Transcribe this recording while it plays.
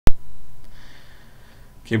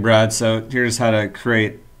Okay, Brad, so here's how to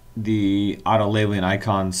create the auto labeling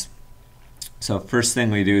icons. So first thing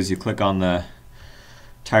we do is you click on the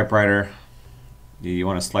typewriter. You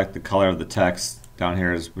want to select the color of the text. Down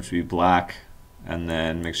here which would be black, and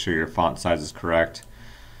then make sure your font size is correct.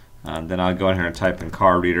 Then I'll go in here and type in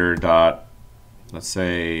card reader dot, let's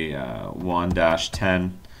say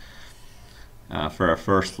 1-10 for our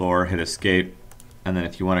first floor. Hit escape, and then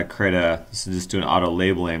if you want to create this is just doing auto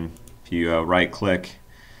labeling. If you right click,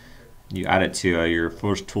 you add it to your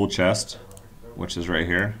first tool chest, which is right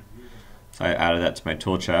here. So I added that to my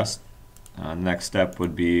tool chest. Next step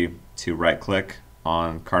would be to right click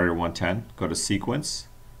on card reader 110, go to sequence,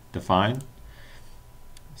 define.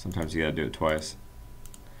 Sometimes you gotta do it twice.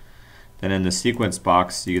 Then in the sequence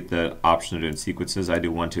box, you get the option of doing sequences. I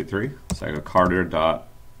do 1, 2, 3. So I go card reader dot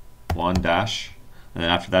 1 dash, and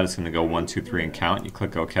then after that it's going to go 1, 2, 3 and count. You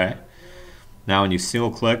click OK. Now when you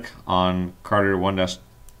single click on card reader 1 dash,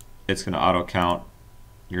 it's going to auto count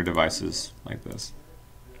your devices like this.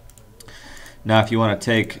 Now if you want to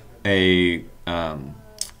take a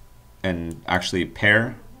and actually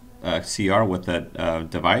pair CR with that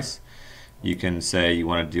device, you can say you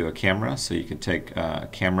want to do a camera. So you can take a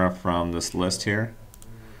camera from this list here,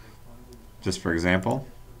 just for example,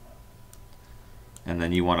 and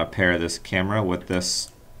then you want to pair this camera with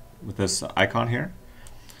this icon here.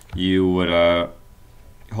 You would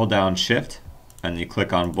hold down Shift and you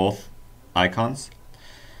click on both icons.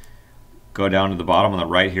 Go down to the bottom on the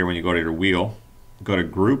right here when you go to your wheel. Go to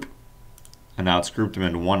Group, and now it's grouped them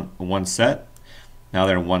in one set. Now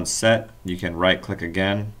they're in one set. You can right click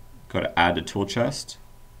again, go to Add to Tool Chest,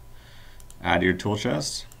 add to your tool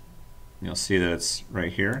chest. You'll see that it's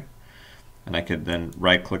right here. And I could then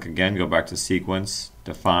right click again, go back to Sequence,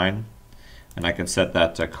 Define, and I can set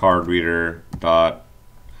that to card reader dot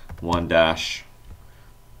 1 dash,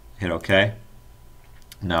 hit OK.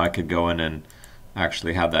 Now I could go in and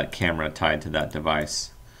actually have that camera tied to that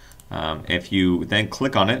device. If you then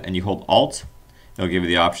click on it and you hold Alt, it'll give you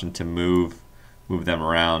the option to move them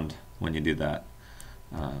around when you do that.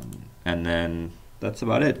 And then that's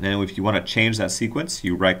about it. And if you want to change that sequence,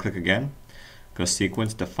 you right click again, go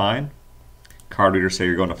Sequence, Define, card reader, say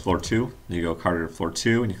you're going to floor 2, you go card reader floor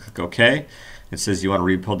 2 and you click OK. It says you want to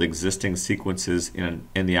rebuild existing sequences in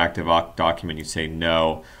the active document. You say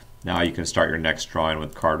no. Now you can start your next drawing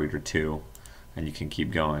with card reader 2 and you can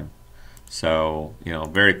keep going. So,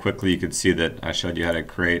 very quickly you could see that I showed you how to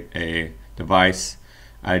create a device,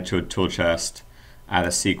 add it to a tool chest, add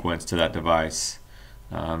a sequence to that device,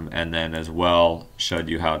 and then as well showed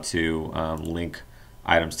you how to link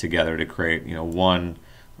items together to create one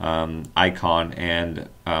icon and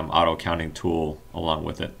auto counting tool along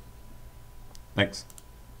with it. Thanks.